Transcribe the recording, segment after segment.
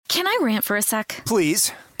Can I rant for a sec?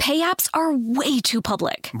 Please. Pay apps are way too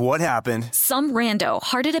public. What happened? Some rando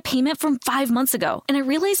hearted a payment from 5 months ago, and I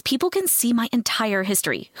realized people can see my entire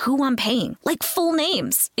history, who I'm paying, like full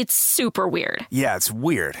names. It's super weird. Yeah, it's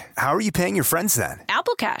weird. How are you paying your friends then?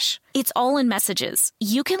 Apple Cash. It's all in messages.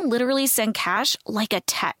 You can literally send cash like a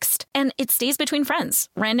text, and it stays between friends.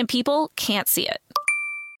 Random people can't see it.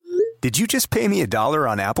 Did you just pay me $1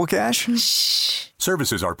 on Apple Cash? Shh.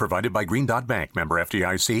 Services are provided by Green Dot Bank. Member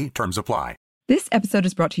FDIC. Terms apply. This episode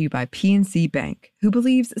is brought to you by PNC Bank, who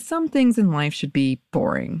believes some things in life should be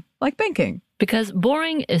boring, like banking. Because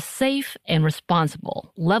boring is safe and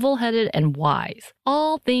responsible, level-headed and wise.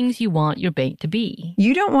 All things you want your bank to be.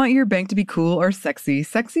 You don't want your bank to be cool or sexy.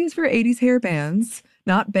 Sexy is for 80s hair bands,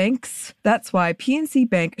 not banks. That's why PNC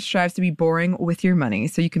Bank strives to be boring with your money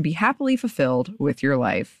so you can be happily fulfilled with your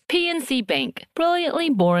life. PNC Bank, brilliantly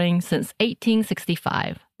boring since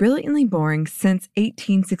 1865. Brilliantly Boring Since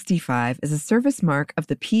 1865 is a service mark of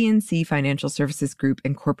the PNC Financial Services Group,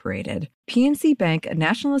 Incorporated. PNC Bank, a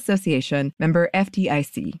National Association, member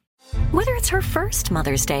FDIC. Whether it's her first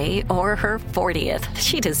Mother's Day or her 40th,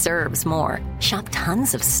 she deserves more. Shop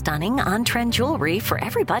tons of stunning on-trend jewelry for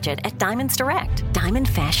every budget at Diamonds Direct. Diamond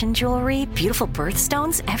fashion jewelry, beautiful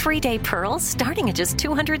birthstones, everyday pearls starting at just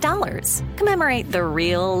 $200. Commemorate the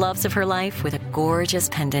real loves of her life with a gorgeous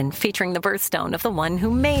pendant featuring the birthstone of the one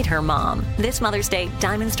who made her mom. This Mother's Day,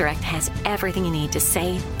 Diamonds Direct has everything you need to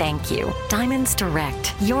say thank you. Diamonds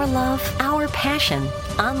Direct. Your love, our passion.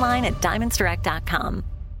 Online at diamondsdirect.com.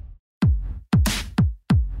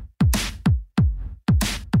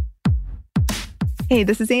 Hey,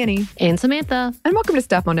 this is Annie. And Samantha. And welcome to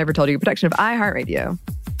Stuff Mom Never Told You, a production of iHeartRadio.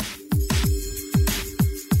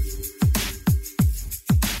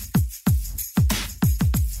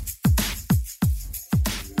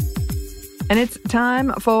 And it's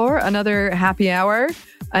time for another happy hour.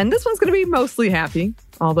 And this one's going to be mostly happy,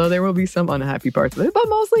 although there will be some unhappy parts of it, but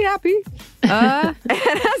mostly happy. And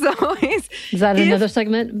as always... Is that another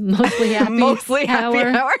segment? Mostly happy Mostly happy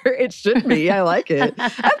hour. It should be. I like it. I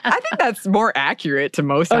think that's more accurate to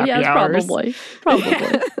most happy hours. Probably.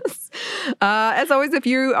 Yes. As always, if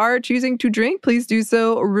you are choosing to drink, please do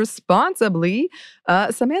so responsibly.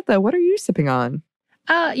 Samantha, what are you sipping on?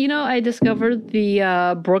 I discovered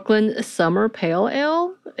the Brooklyn Summer Pale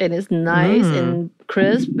Ale. It is nice and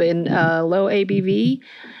crisp and low ABV.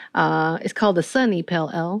 It's called the Sunny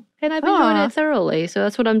Pale Ale, and I've enjoyed it thoroughly. So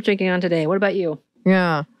that's what I'm drinking on today. What about you?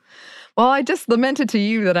 Yeah. Well, I just lamented to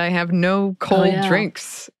you that I have no cold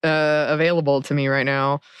drinks available to me right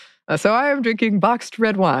now. So I am drinking boxed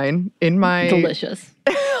red wine in my... Delicious.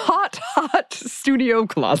 hot studio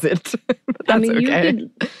closet. That's okay.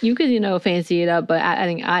 You could, fancy it up by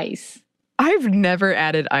adding ice. I've never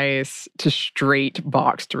added ice to straight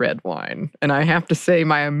boxed red wine. And I have to say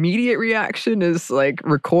my immediate reaction is like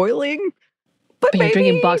recoiling. But you're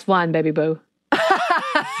drinking boxed wine, baby boo.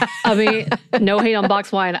 I mean, no hate on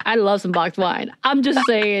boxed wine. I love some boxed wine. I'm just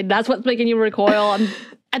saying that's what's making you recoil.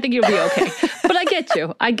 I think you'll be okay. But I get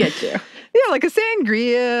you. Yeah, like a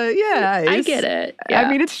sangria. Yeah. I get it. Yeah. I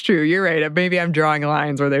mean, it's true. You're right. Maybe I'm drawing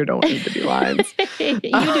lines where there don't need to be lines. You do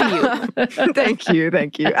you. Thank you. I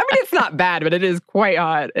mean, it's not bad, but it is quite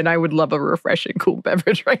hot. And I would love a refreshing, cool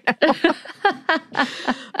beverage right now.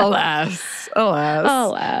 Alas.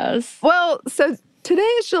 Well, so today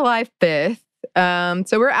is July 5th.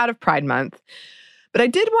 So we're out of Pride Month. But I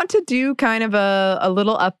did want to do kind of a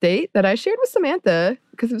little update that I shared with Samantha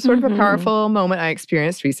because it was sort of a powerful moment I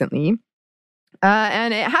experienced recently.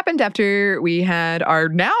 And it happened after we had our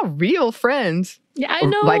now real friend. Yeah, I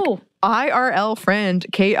know. Like IRL friend,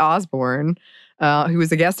 Kate Osborne, who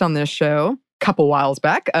was a guest on this show a couple whiles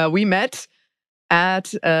back. We met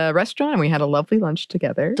at a restaurant and we had a lovely lunch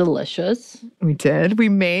together. Delicious. We did. We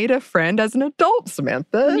made a friend as an adult,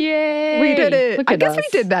 Samantha. Yay. We did it. I guess we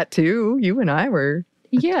did that too. You and I were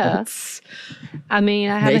adults. I mean,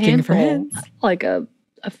 I have a handful. Friends. Like a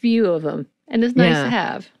few of them. And it's nice to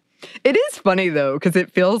have. It is funny, though, because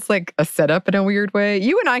it feels like a setup in a weird way.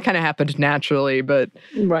 You and I kind of happened naturally, but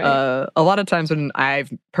a lot of times when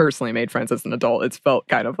I've personally made friends as an adult, it's felt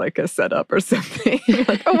kind of like a setup or something.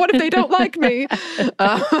 Like, oh, what if they don't like me?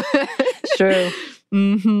 True.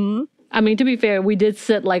 Mm-hmm. I mean, to be fair, we did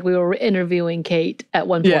sit like we were interviewing Kate at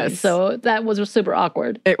one point. Yes. So that was super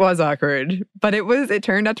awkward. It was awkward, but it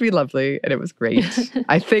turned out to be lovely and it was great.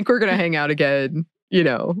 I think we're going to hang out again,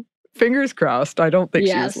 Fingers crossed. I don't think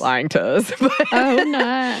she was lying to us. I hope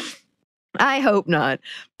not. I hope not.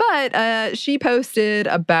 But she posted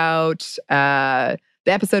about the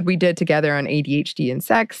episode we did together on ADHD and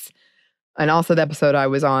sex. And also the episode I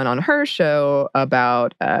was on her show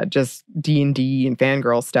about just D&D and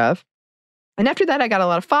fangirl stuff. And after that, I got a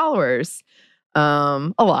lot of followers.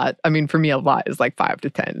 A lot. I mean, for me, a lot is like 5 to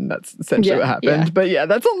 10. And that's essentially what happened. Yeah. But yeah,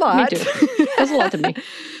 that's a lot. Me too. That's a lot to me.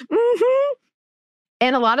 Mm-hmm.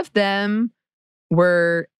 And a lot of them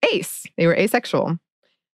were ace. They were asexual.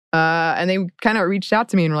 And they kind of reached out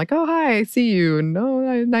to me and were like, oh, hi, I see you. And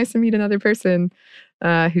oh, nice to meet another person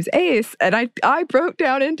who's ace. And I broke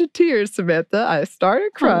down into tears, Samantha. I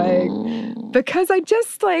started crying because I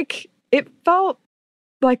just it felt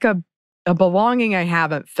like a belonging I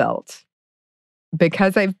haven't felt.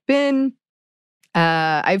 Because I've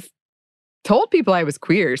told people I was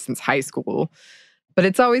queer since high school, but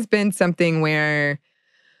it's always been something where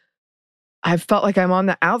I've felt like I'm on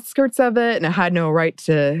the outskirts of it and I had no right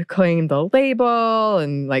to claim the label.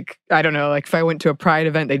 And I don't know, if I went to a pride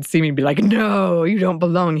event, they'd see me and be like, no, you don't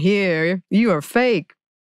belong here. You are fake.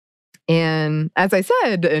 And as I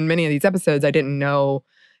said in many of these episodes, I didn't know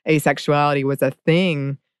asexuality was a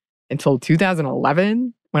thing until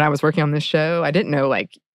 2011 when I was working on this show. I didn't know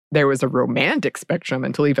there was a romantic spectrum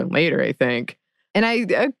until even later, I think. And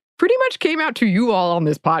I pretty much came out to you all on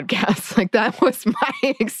this podcast. That was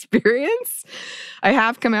my experience. I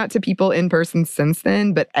have come out to people in person since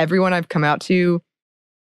then, but everyone I've come out to,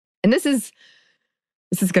 and this is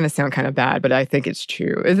going to sound kind of bad, but I think it's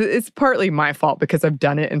true. It's partly my fault because I've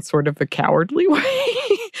done it in sort of a cowardly way,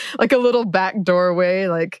 a little backdoor way,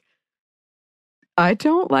 I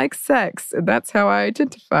don't like sex, and that's how I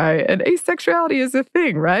identify. And asexuality is a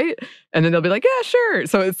thing, right? And then they'll be like, yeah, sure.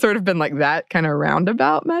 So it's sort of been that kind of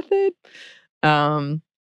roundabout method.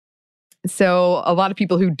 So a lot of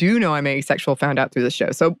people who do know I'm asexual found out through the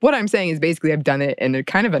show. So what I'm saying is basically I've done it in a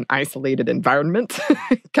kind of an isolated environment,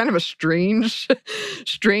 kind of a strange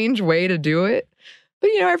way to do it.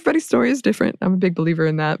 But, everybody's story is different. I'm a big believer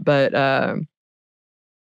in that. But,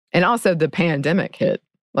 and also the pandemic hit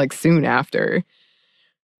soon after.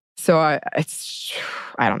 So I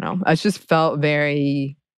don't know. I just felt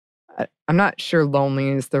very, I'm not sure lonely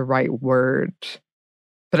is the right word,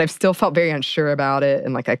 but I've still felt very unsure about it.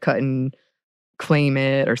 And I couldn't claim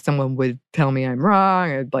it, or someone would tell me I'm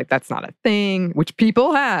wrong, or that's not a thing, which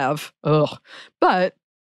people have. Ugh. But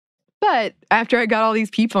after I got all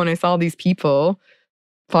these people and I saw these people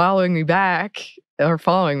following me,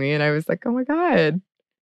 and I was like, oh my God.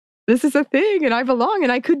 This is a thing and I belong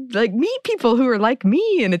and I could meet people who are like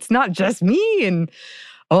me and it's not just me. And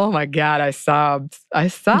oh my God, I sobbed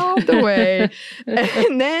away.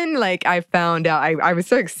 And then I found out, I was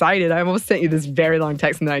so excited. I almost sent you this very long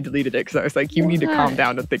text and then I deleted it because I was like, you need to calm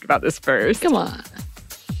down and think about this first. Come on.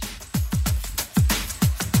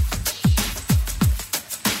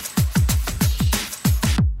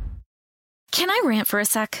 Can I rant for a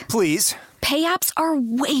sec? Please. Pay apps are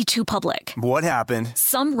way too public. What happened?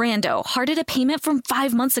 Some rando hearted a payment from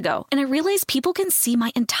 5 months ago, and I realized people can see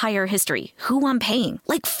my entire history, who I'm paying,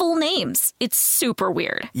 full names. It's super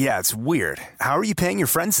weird. Yeah, it's weird. How are you paying your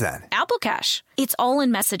friends then? Apple Cash. It's all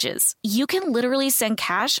in messages. You can literally send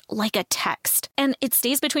cash like a text, and it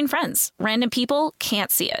stays between friends. Random people can't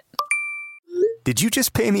see it. Did you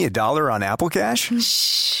just pay me $1 on Apple Cash?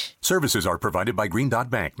 Shh. Services are provided by Green Dot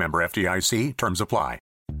Bank. Member FDIC. Terms apply.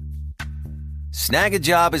 Snag a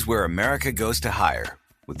Job is where America goes to hire,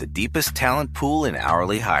 with the deepest talent pool in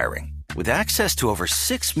hourly hiring. With access to over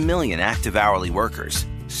 6 million active hourly workers,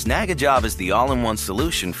 Snag a Job is the all-in-one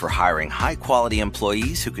solution for hiring high-quality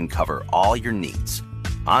employees who can cover all your needs.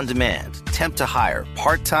 On demand, temp to hire,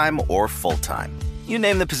 part-time or full-time. You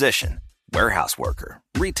name the position. Warehouse worker,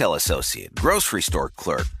 retail associate, grocery store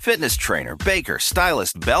clerk, fitness trainer, baker,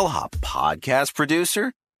 stylist, bellhop, podcast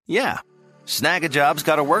producer. Yeah, Snag a Job's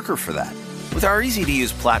got a worker for that. With our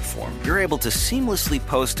easy-to-use platform, you're able to seamlessly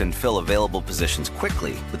post and fill available positions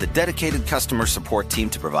quickly with a dedicated customer support team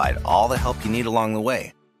to provide all the help you need along the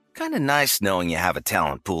way. Kind of nice knowing you have a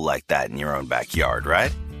talent pool like that in your own backyard,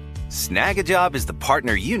 right? Snag a Job is the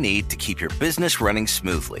partner you need to keep your business running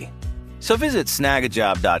smoothly. So visit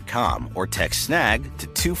snagajob.com or text snag to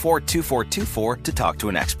 242424 to talk to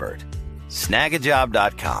an expert.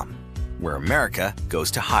 Snagajob.com, where America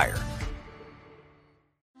goes to hire.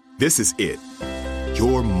 This is it.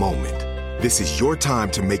 Your moment. This is your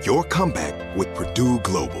time to make your comeback with Purdue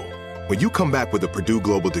Global. When you come back with a Purdue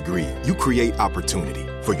Global degree, you create opportunity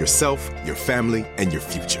for yourself, your family, and your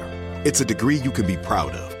future. It's a degree you can be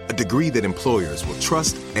proud of, a degree that employers will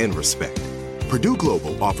trust and respect. Purdue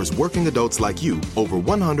Global offers working adults like you over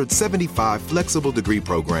 175 flexible degree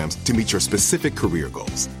programs to meet your specific career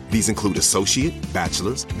goals. These include associate,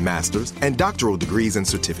 bachelor's, master's, and doctoral degrees and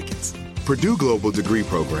certificates. Purdue Global degree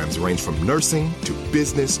programs range from nursing to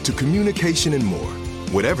business to communication and more.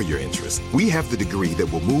 Whatever your interest, we have the degree that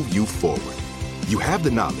will move you forward. You have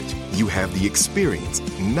the knowledge, you have the experience.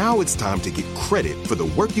 Now it's time to get credit for the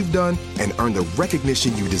work you've done and earn the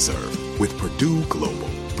recognition you deserve with Purdue Global,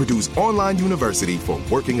 Purdue's online university for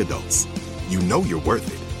working adults. You know you're worth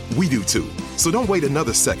it. We do too. So don't wait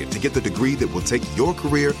another second to get the degree that will take your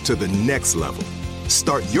career to the next level.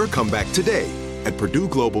 Start your comeback today at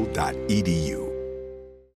purdueglobal.edu.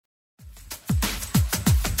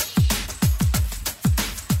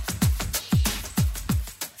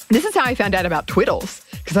 This is how I found out about Twiddles.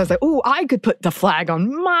 Because I was like, oh, I could put the flag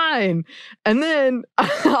on mine. And then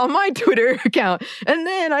on my Twitter account. And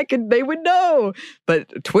then they would know. But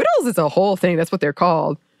Twiddles is a whole thing. That's what they're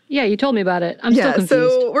called. Yeah, you told me about it. I'm still confused.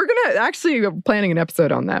 So we're going to planning an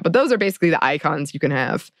episode on that. But those are basically the icons you can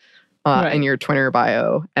have in your Twitter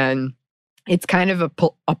bio. And it's kind of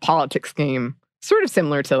a politics game, sort of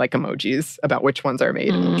similar to like emojis about which ones are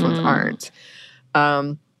made and which ones aren't.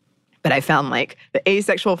 But I found like the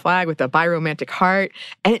asexual flag with the biromantic heart.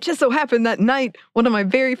 And it just so happened that night, one of my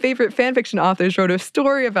very favorite fanfiction authors wrote a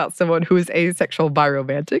story about someone who is asexual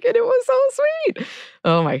biromantic. And it was so sweet.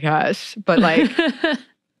 Oh my gosh. But like,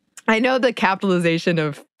 I know the capitalization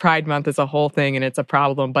of Pride Month is a whole thing and it's a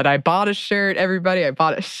problem. But I bought a shirt, everybody. I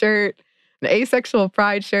bought a shirt, an asexual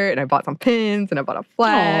pride shirt. And I bought some pins and I bought a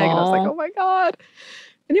flag. And I was like, oh my God.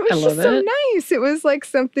 And it was just so nice. It was like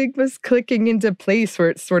something was clicking into place where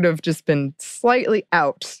it's sort of just been slightly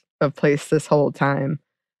out of place this whole time.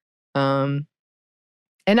 And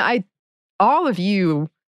all of you,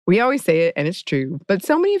 we always say it and it's true, but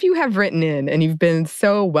so many of you have written in and you've been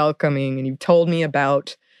so welcoming and you've told me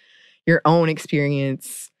about your own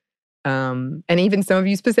experience. And even some of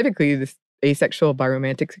you specifically, this asexual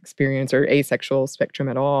biromantic experience or asexual spectrum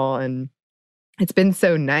at all. And it's been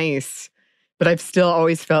so nice. But I've still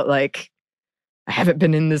always felt like I haven't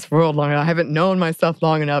been in this world long enough. I haven't known myself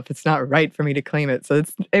long enough. It's not right for me to claim it. So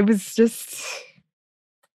it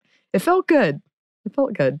felt good. It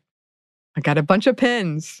felt good. I got a bunch of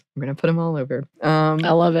pins. I'm going to put them all over.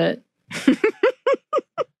 I love it.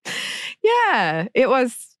 Yeah, it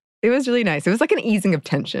was really nice. It was like an easing of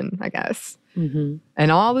tension, I guess. Mm-hmm.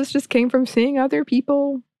 And all this just came from seeing other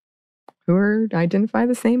people who identify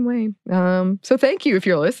the same way. So thank you if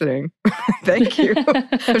you're listening. Thank you.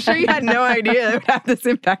 I'm sure you had no idea it would have this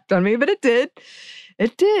impact on me, but it did.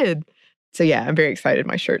 It did. So yeah, I'm very excited.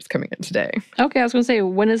 My shirt's coming in today. Okay, I was going to say,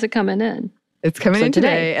 when is it coming in? It's coming in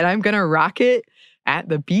today, and I'm going to rock it at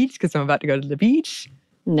the beach because I'm about to go to the beach.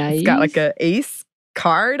 Nice. It's got like an ace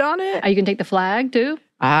card on it. Are you going to take the flag too?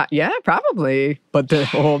 Yeah, probably. But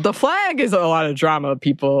the flag is a lot of drama,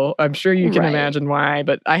 people. I'm sure you can imagine why.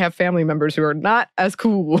 But I have family members who are not as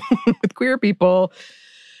cool with queer people.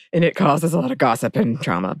 And it causes a lot of gossip and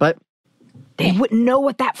drama. But they wouldn't know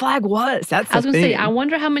what that flag was. That's the thing. I was going to say, I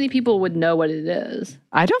wonder how many people would know what it is.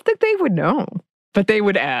 I don't think they would know. But they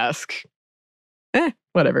would ask.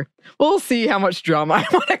 Whatever. We'll see how much drama I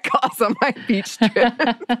want to cause on my beach trip.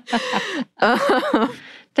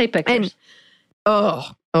 Take pictures.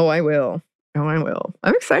 I will.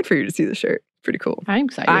 I'm excited for you to see the shirt. Pretty cool. I'm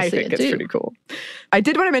excited to see it, too. I think it's pretty cool. I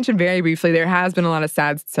did want to mention very briefly, there has been a lot of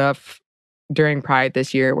sad stuff during Pride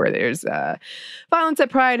this year where there's violence at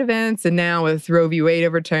Pride events. And now with Roe v. Wade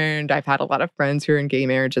overturned, I've had a lot of friends who are in gay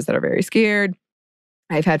marriages that are very scared.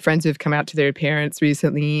 I've had friends who've come out to their parents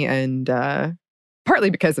recently and partly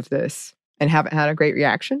because of this and haven't had a great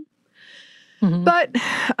reaction. Mm-hmm. But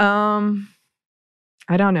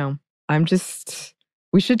I don't know.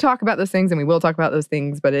 We should talk about those things and we will talk about those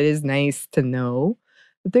things, but it is nice to know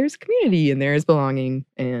that there's community and there is belonging.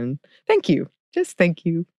 And thank you. Just thank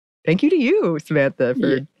you. Thank you to you, Samantha,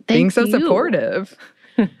 for being so supportive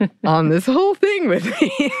on this whole thing with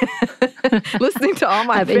me. Listening to all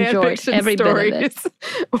my fanfiction stories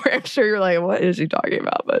where I'm sure you're like, what is she talking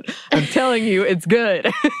about? But I'm telling you, it's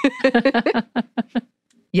good.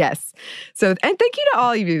 Yes. So, and thank you to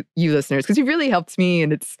all of you listeners, because you've really helped me.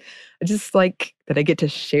 And it's just like that I get to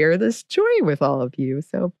share this joy with all of you.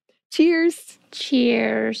 So cheers.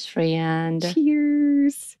 Cheers, friend.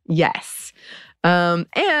 Cheers. Yes.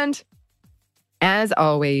 And as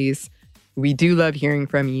always, we do love hearing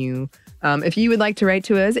from you. If you would like to write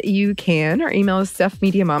to us, you can. Our email is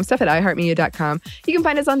stuffmediamomstuff@iheartmedia.com. You can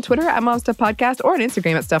find us on Twitter @momstuffpodcast or on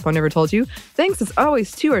Instagram @stuffmonevertoldyu. Thanks as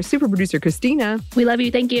always to our super producer, Christina. We love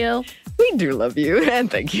you. Thank you. We do love you.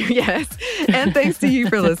 And thank you. Yes. And thanks to you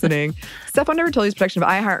for listening. Stuff Mom Never Told You is a production of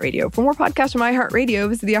iHeartRadio. For more podcasts from iHeartRadio,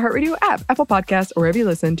 visit the iHeartRadio app, Apple Podcasts, or wherever you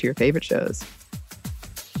listen to your favorite shows.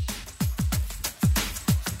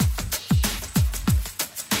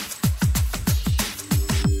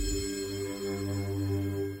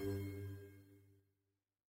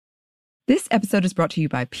 episode is brought to you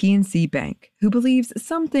by PNC Bank, who believes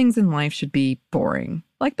some things in life should be boring,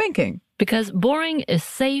 like banking. Because boring is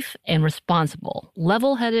safe and responsible,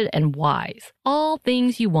 level-headed and wise. All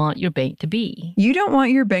things you want your bank to be. You don't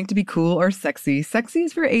want your bank to be cool or sexy. Sexy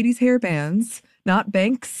is for 80s hair bands, not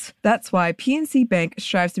banks. That's why PNC Bank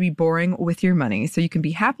strives to be boring with your money so you can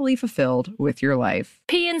be happily fulfilled with your life.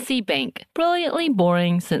 PNC Bank, brilliantly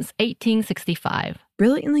boring since 1865.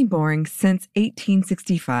 Brilliantly Boring Since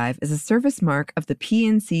 1865 is a service mark of the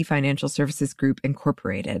PNC Financial Services Group,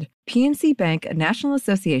 Incorporated. PNC Bank, a National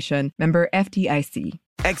Association, member FDIC.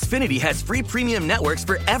 Xfinity has free premium networks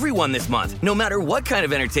for everyone this month, no matter what kind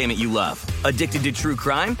of entertainment you love. Addicted to true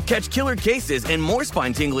crime? Catch killer cases and more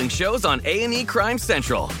spine-tingling shows on A&E Crime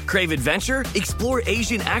Central. Crave adventure? Explore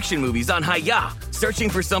Asian action movies on Hi-YAH.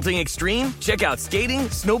 Searching for something extreme? Check out skating,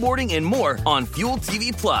 snowboarding, and more on Fuel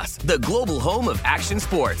TV Plus, the global home of action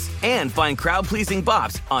sports. And find crowd-pleasing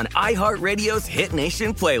bops on iHeartRadio's Hit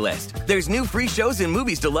Nation playlist. There's new free shows and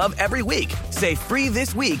movies to love every week. Say free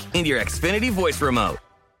this week in your Xfinity voice remote.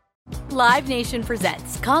 Live Nation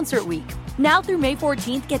presents Concert Week. Now through May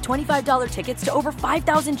 14th, get $25 tickets to over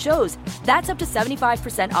 5,000 shows. That's up to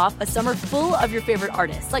 75% off a summer full of your favorite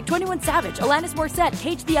artists like 21 Savage, Alanis Morissette,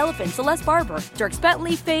 Cage the Elephant, Celeste Barber, Dierks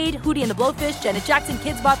Bentley, Fade, Hootie and the Blowfish, Janet Jackson,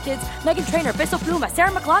 Kids Bop Kids, Meghan Trainor, Peso Pluma,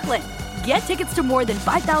 Sarah McLachlan. Get tickets to more than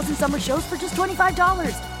 5,000 summer shows for just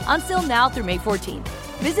 $25. Until now through May 14th.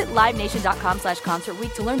 Visit LiveNation.com/Concert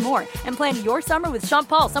Week to learn more and plan your summer with Sean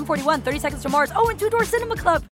Paul, Sum 41, 30 Seconds to Mars, and Two Door Cinema Club.